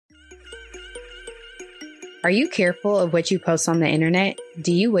Are you careful of what you post on the internet?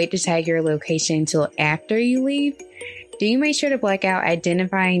 Do you wait to tag your location until after you leave? Do you make sure to black out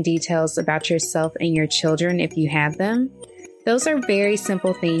identifying details about yourself and your children if you have them? Those are very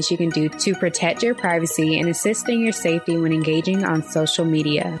simple things you can do to protect your privacy and assist in your safety when engaging on social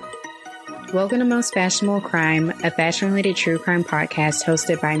media. Welcome to Most Fashionable Crime, a fashion-related true crime podcast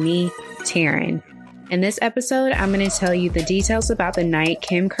hosted by me, Taryn. In this episode, I'm going to tell you the details about the night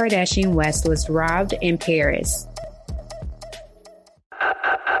Kim Kardashian West was robbed in Paris.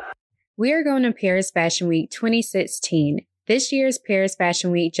 We are going to Paris Fashion Week 2016. This year's Paris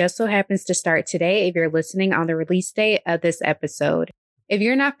Fashion Week just so happens to start today if you're listening on the release date of this episode. If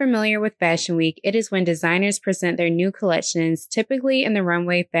you're not familiar with Fashion Week, it is when designers present their new collections, typically in the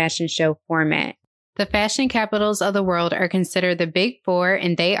runway fashion show format. The fashion capitals of the world are considered the Big Four,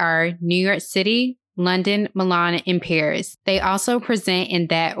 and they are New York City, London, Milan, and Paris. They also present in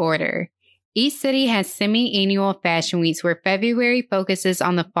that order. Each city has semi-annual fashion weeks where February focuses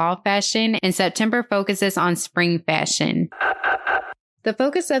on the fall fashion and September focuses on spring fashion. The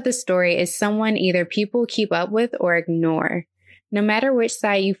focus of the story is someone either people keep up with or ignore. No matter which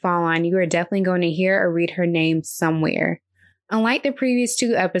side you fall on, you are definitely going to hear or read her name somewhere. Unlike the previous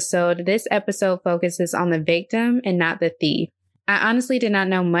two episodes, this episode focuses on the victim and not the thief. I honestly did not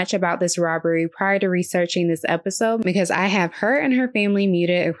know much about this robbery prior to researching this episode because I have her and her family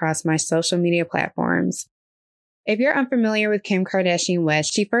muted across my social media platforms. If you're unfamiliar with Kim Kardashian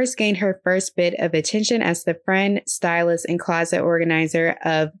West, she first gained her first bit of attention as the friend, stylist, and closet organizer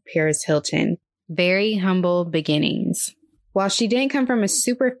of Paris Hilton. Very humble beginnings. While she didn't come from a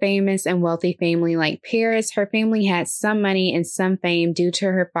super famous and wealthy family like Paris, her family had some money and some fame due to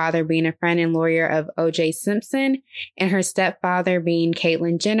her father being a friend and lawyer of O.J. Simpson and her stepfather being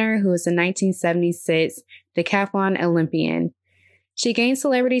Caitlyn Jenner, who was a 1976 decathlon Olympian. She gained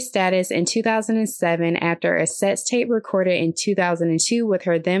celebrity status in 2007 after a sex tape recorded in 2002 with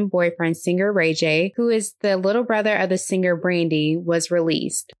her then boyfriend singer Ray J, who is the little brother of the singer Brandy, was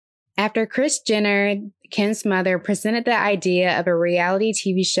released. After Kris Jenner, Kim's mother, presented the idea of a reality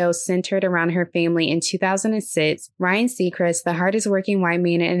TV show centered around her family in 2006, Ryan Seacrest, the hardest working white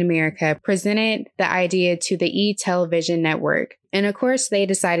man in America, presented the idea to the E! Television network. And of course, they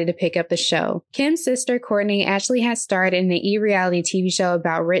decided to pick up the show. Kim's sister, Kourtney, actually had starred in the E! reality TV show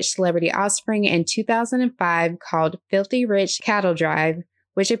about rich celebrity offspring in 2005 called Filthy Rich Cattle Drive,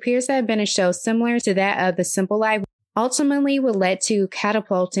 which appears to have been a show similar to that of The Simple Life. Ultimately, what led to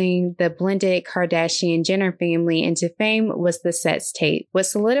catapulting the blended Kardashian-Jenner family into fame was the sex tape. What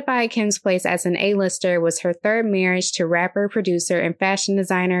solidified Kim's place as an A-lister was her third marriage to rapper, producer, and fashion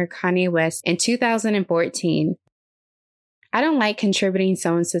designer Kanye West in 2014. I don't like contributing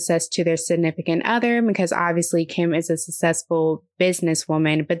someone's success to their significant other because obviously Kim is a successful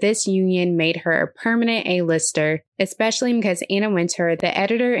businesswoman, but this union made her a permanent A-lister, especially because Anna Wintour, the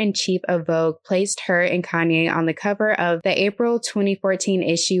editor-in-chief of Vogue, placed her and Kanye on the cover of the April 2014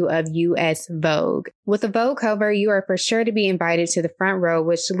 issue of US Vogue. With the Vogue cover, you are for sure to be invited to the front row,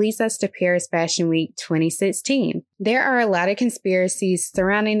 which leads us to Paris Fashion Week 2016. There are a lot of conspiracies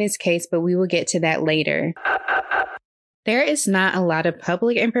surrounding this case, but we will get to that later. There is not a lot of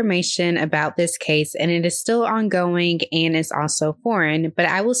public information about this case, and it is still ongoing and is also foreign, but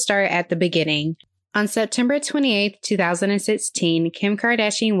I will start at the beginning. On September 28, 2016, Kim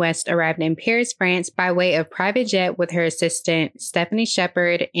Kardashian West arrived in Paris, France by way of private jet with her assistant, Stephanie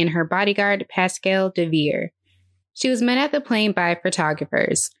Shepard, and her bodyguard, Pascal Devere. She was met at the plane by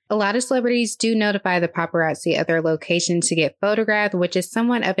photographers. A lot of celebrities do notify the paparazzi of their location to get photographed, which is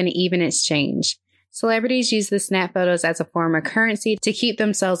somewhat of an even exchange. Celebrities use the snap photos as a form of currency to keep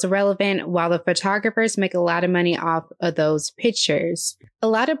themselves relevant, while the photographers make a lot of money off of those pictures. A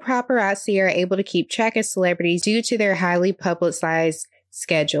lot of paparazzi are able to keep track of celebrities due to their highly publicized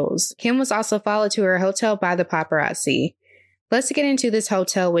schedules. Kim was also followed to her hotel by the paparazzi. Let's get into this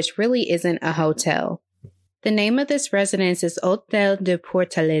hotel, which really isn't a hotel. The name of this residence is Hôtel de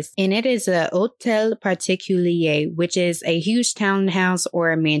Portales, and it is a hôtel particulier, which is a huge townhouse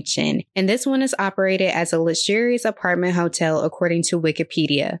or a mansion. And this one is operated as a luxurious apartment hotel according to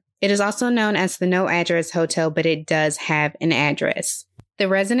Wikipedia. It is also known as the No Address Hotel, but it does have an address. The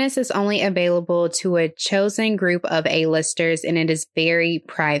residence is only available to a chosen group of A-listers, and it is very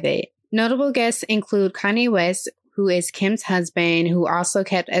private. Notable guests include Kanye West, who is Kim's husband, who also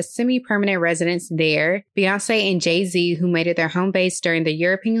kept a semi-permanent residence there, Beyonce and Jay-Z, who made it their home base during the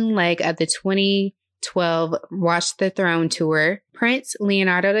European leg of the 12 Watch the Throne tour, Prince,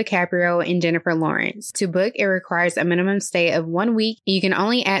 Leonardo DiCaprio, and Jennifer Lawrence. To book, it requires a minimum stay of 1 week. You can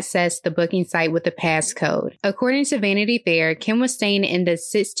only access the booking site with a passcode. According to Vanity Fair, Kim was staying in the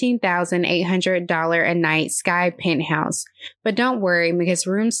 $16,800 a night Sky Penthouse. But don't worry, because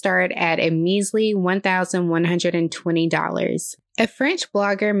rooms start at a measly $1,120. A French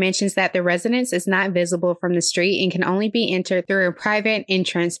blogger mentions that the residence is not visible from the street and can only be entered through a private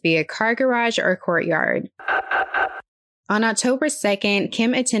entrance via car garage or courtyard. On October 2nd,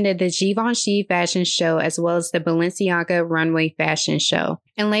 Kim attended the Givenchy fashion show as well as the Balenciaga runway fashion show,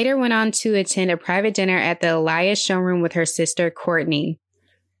 and later went on to attend a private dinner at the Elias showroom with her sister Courtney.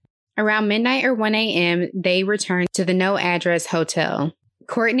 Around midnight or 1 a.m., they returned to the No Address Hotel.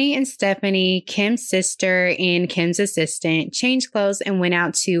 Courtney and Stephanie, Kim's sister and Kim's assistant, changed clothes and went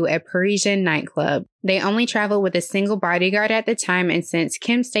out to a Parisian nightclub. They only traveled with a single bodyguard at the time, and since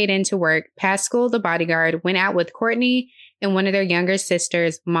Kim stayed in to work, Pascal, the bodyguard, went out with Courtney and one of their younger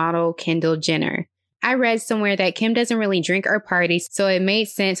sisters, model Kendall Jenner. I read somewhere that Kim doesn't really drink or party, so it made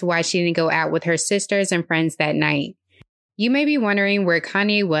sense why she didn't go out with her sisters and friends that night. You may be wondering where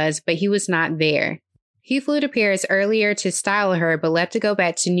Kanye was, but he was not there. He flew to Paris earlier to style her, but left to go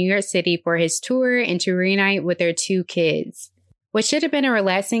back to New York City for his tour and to reunite with their 2 kids. What should have been a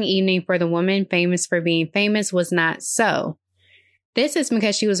relaxing evening for the woman famous for being famous was not so. This is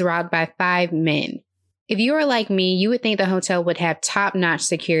because she was robbed by 5 men. If you are like me, you would think the hotel would have top-notch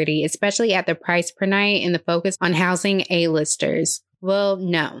security, especially at the price per night and the focus on housing A-listers. Well,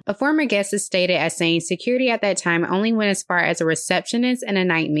 no. A former guest is stated as saying security at that time only went as far as a receptionist and a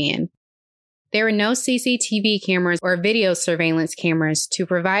nightman. There were no CCTV cameras or video surveillance cameras to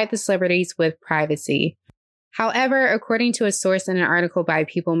provide the celebrities with privacy. However, according to a source in an article by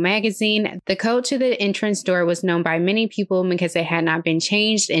People magazine, the code to the entrance door was known by many people because it had not been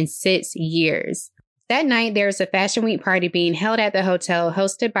changed in 6 years. That night, there was a Fashion Week party being held at the hotel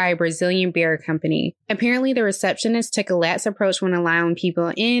hosted by a Brazilian beer company. Apparently, the receptionist took a lax approach when allowing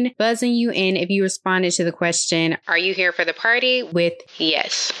people in, buzzing you in if you responded to the question, "Are you here for the party?" with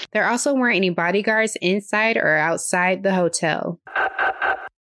yes. There also weren't any bodyguards inside or outside the hotel.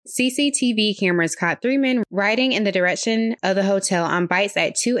 CCTV cameras caught 3 men riding in the direction of the hotel on bikes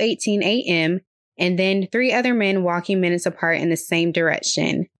at 2:18 a.m. and then 3 other men walking minutes apart in the same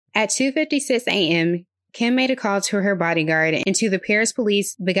direction. At 2:56 a.m., Kim made a call to her bodyguard and to the Paris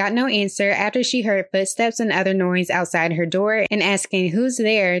police, but got no answer after she heard footsteps and other noise outside her door and asking who's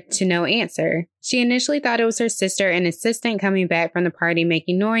there to no answer. She initially thought it was her sister and assistant coming back from the party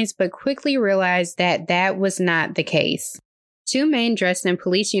making noise, but quickly realized that that was not the case. 2 men dressed in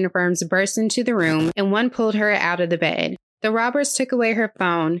police uniforms burst into the room and one pulled her out of the bed. The robbers took away her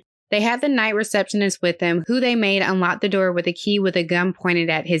phone. They had the night receptionist with them, who they made unlock the door with a key with a gun pointed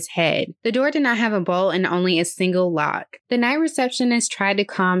at his head. The door did not have a bolt and only a single lock. The night receptionist tried to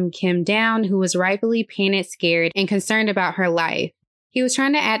calm Kim down, who was rightfully panicked, scared, and concerned about her life. He was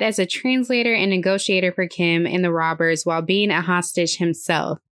trying to act as a translator and negotiator for Kim and the robbers while being a hostage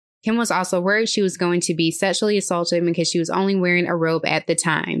himself. Kim was also worried she was going to be sexually assaulted because she was only wearing a robe at the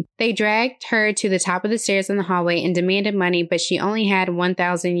time. They dragged her to the top of the stairs in the hallway and demanded money, but she only had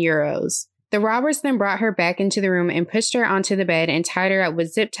 1,000 euros. The robbers then brought her back into the room and pushed her onto the bed and tied her up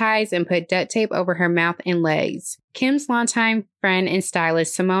with zip ties and put duct tape over her mouth and legs. Kim's longtime friend and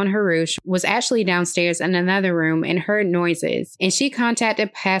stylist, Simone Harouche, was actually downstairs in another room and heard noises, and she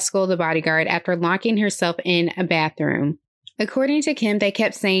contacted Pascal, the bodyguard, after locking herself in a bathroom. According to Kim, they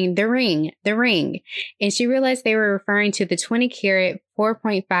kept saying, the ring, and she realized they were referring to the 20-carat,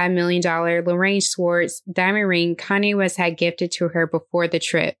 $4.5 million Lorraine Schwartz diamond ring Kanye West had gifted to her before the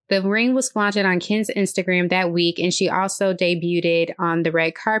trip. The ring was flaunted on Kim's Instagram that week, and she also debuted on the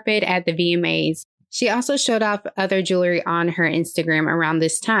red carpet at the VMAs. She also showed off other jewelry on her Instagram around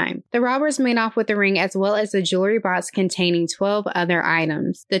this time. The robbers made off with the ring as well as a jewelry box containing 12 other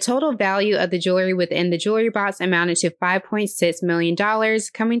items. The total value of the jewelry within the jewelry box amounted to $5.6 million,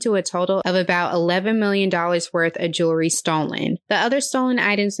 coming to a total of about $11 million worth of jewelry stolen. The other stolen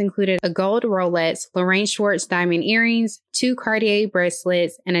items included a gold Rolex, Lorraine Schwartz diamond earrings, 2 Cartier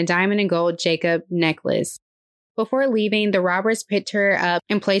bracelets, and a diamond and gold Jacob necklace. Before leaving, the robbers picked her up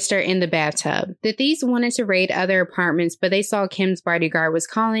and placed her in the bathtub. The thieves wanted to raid other apartments, but they saw Kim's bodyguard was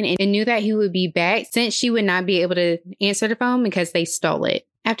calling and knew that he would be back since she would not be able to answer the phone because they stole it.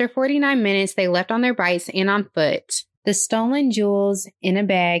 After 49 minutes, they left on their bikes and on foot. The stolen jewels in a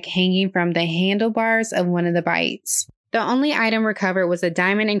bag hanging from the handlebars of one of the bikes. The only item recovered was a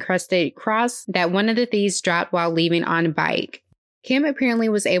diamond-encrusted cross that one of the thieves dropped while leaving on a bike. Kim apparently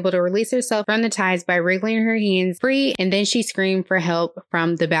was able to release herself from the ties by wriggling her hands free, and then she screamed for help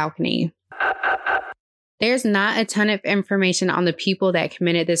from the balcony. There's not a ton of information on the people that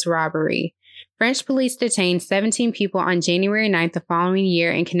committed this robbery. French police detained 17 people on January 9th the following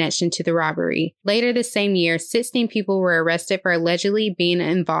year in connection to the robbery. Later the same year, 16 people were arrested for allegedly being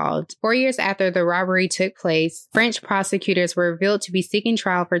involved. 4 years after the robbery took place, French prosecutors were revealed to be seeking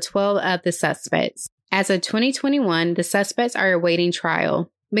trial for 12 of the suspects. As of 2021, the suspects are awaiting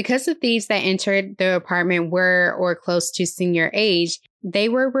trial. Because the thieves that entered the apartment were or close to senior age, they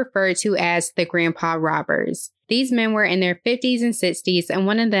were referred to as the grandpa robbers. These men were in their 50s and 60s, and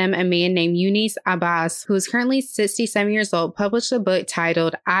one of them, a man named Younes Abbas, who is currently 67 years old, published a book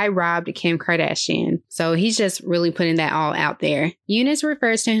titled I Robbed Kim Kardashian. So he's just really putting that all out there. Younes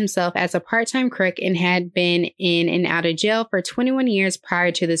refers to himself as a part-time crook and had been in and out of jail for 21 years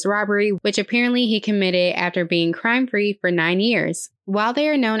prior to this robbery, which apparently he committed after being crime-free for 9 years. While they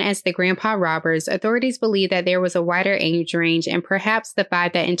are known as the grandpa robbers, authorities believe that there was a wider age range and perhaps the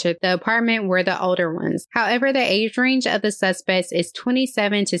 5 that entered the apartment were the older ones. However, the age range of the suspects is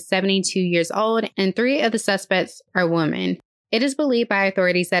 27 to 72 years old, and 3 of the suspects are women. It is believed by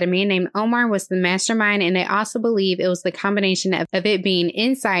authorities that a man named Omar was the mastermind, and they also believe it was the combination of it being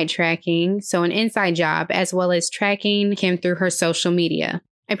inside tracking, so an inside job, as well as tracking Kim through her social media.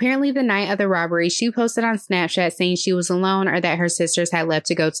 Apparently, the night of the robbery, she posted on Snapchat saying she was alone or that her sisters had left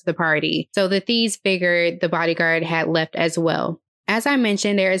to go to the party. So the thieves figured the bodyguard had left as well. As I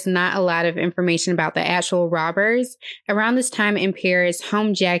mentioned, there is not a lot of information about the actual robbers. Around this time in Paris,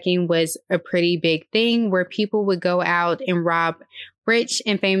 homejacking was a pretty big thing where people would go out and rob rich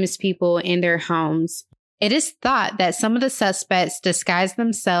and famous people in their homes. It is thought that some of the suspects disguised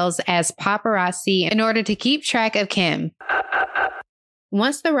themselves as paparazzi in order to keep track of Kim.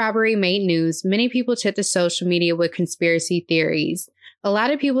 Once the robbery made news, many people took to social media with conspiracy theories. A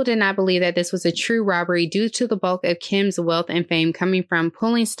lot of people did not believe that this was a true robbery due to the bulk of Kim's wealth and fame coming from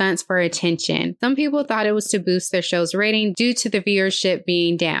pulling stunts for attention. Some people thought it was to boost their show's rating due to the viewership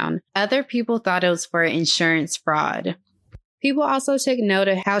being down. Other people thought it was for insurance fraud. People also took note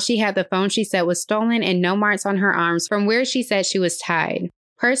of how she had the phone she said was stolen and no marks on her arms from where she said she was tied.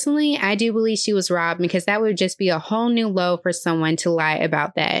 Personally, I do believe she was robbed because that would just be a whole new low for someone to lie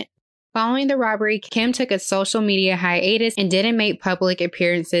about that. Following the robbery, Kim took a social media hiatus and didn't make public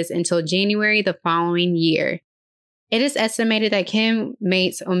appearances until January the following year. It is estimated that Kim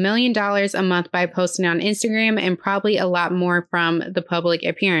makes $1 million a month by posting on Instagram and probably a lot more from the public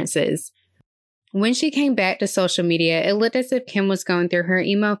appearances. When she came back to social media, it looked as if Kim was going through her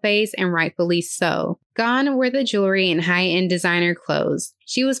emo phase, and rightfully so. Gone were the jewelry and high-end designer clothes.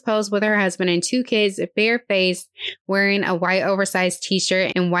 She was posed with her husband and 2 kids, bare-faced, wearing a white oversized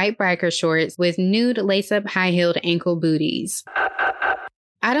t-shirt and white biker shorts with nude lace-up high-heeled ankle booties.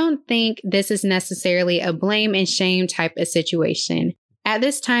 I don't think this is necessarily a blame and shame type of situation. At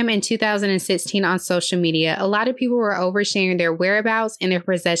this time in 2016 on social media, a lot of people were oversharing their whereabouts and their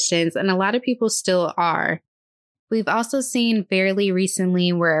possessions, and a lot of people still are. We've also seen fairly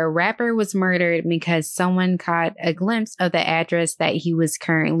recently where a rapper was murdered because someone caught a glimpse of the address that he was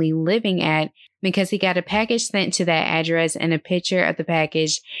currently living at because he got a package sent to that address and a picture of the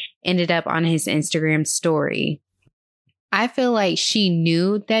package ended up on his Instagram story. I feel like she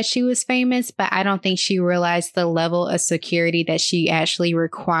knew that she was famous, but I don't think she realized the level of security that she actually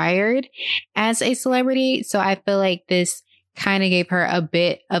required as a celebrity. So I feel like this kind of gave her a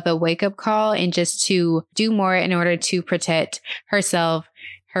bit of a wake-up call and just to do more in order to protect herself,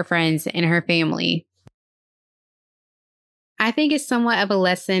 her friends, and her family. I think it's somewhat of a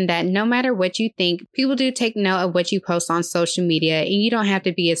lesson that no matter what you think, people do take note of what you post on social media, and you don't have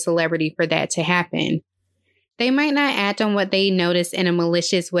to be a celebrity for that to happen. They might not act on what they notice in a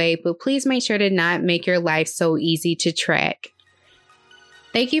malicious way, but please make sure to not make your life so easy to track.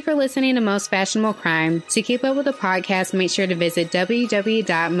 Thank you for listening to Most Fashionable Crime. To keep up with the podcast, make sure to visit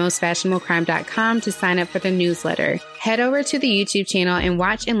www.mostfashionablecrime.com to sign up for the newsletter. Head over to the YouTube channel and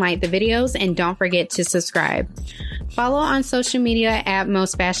watch and like the videos, and don't forget to subscribe. Follow on social media at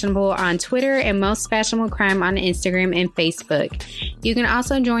Most Fashionable on Twitter and Most Fashionable Crime on Instagram and Facebook. You can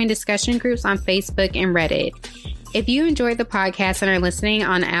also join discussion groups on Facebook and Reddit. If you enjoyed the podcast and are listening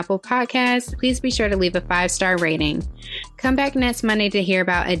on Apple Podcasts, please be sure to leave a 5-star rating. Come back next Monday to hear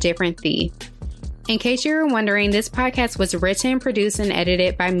about a different thief. In case you were wondering, this podcast was written, produced, and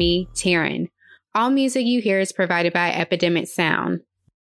edited by me, Taryn. All music you hear is provided by Epidemic Sound.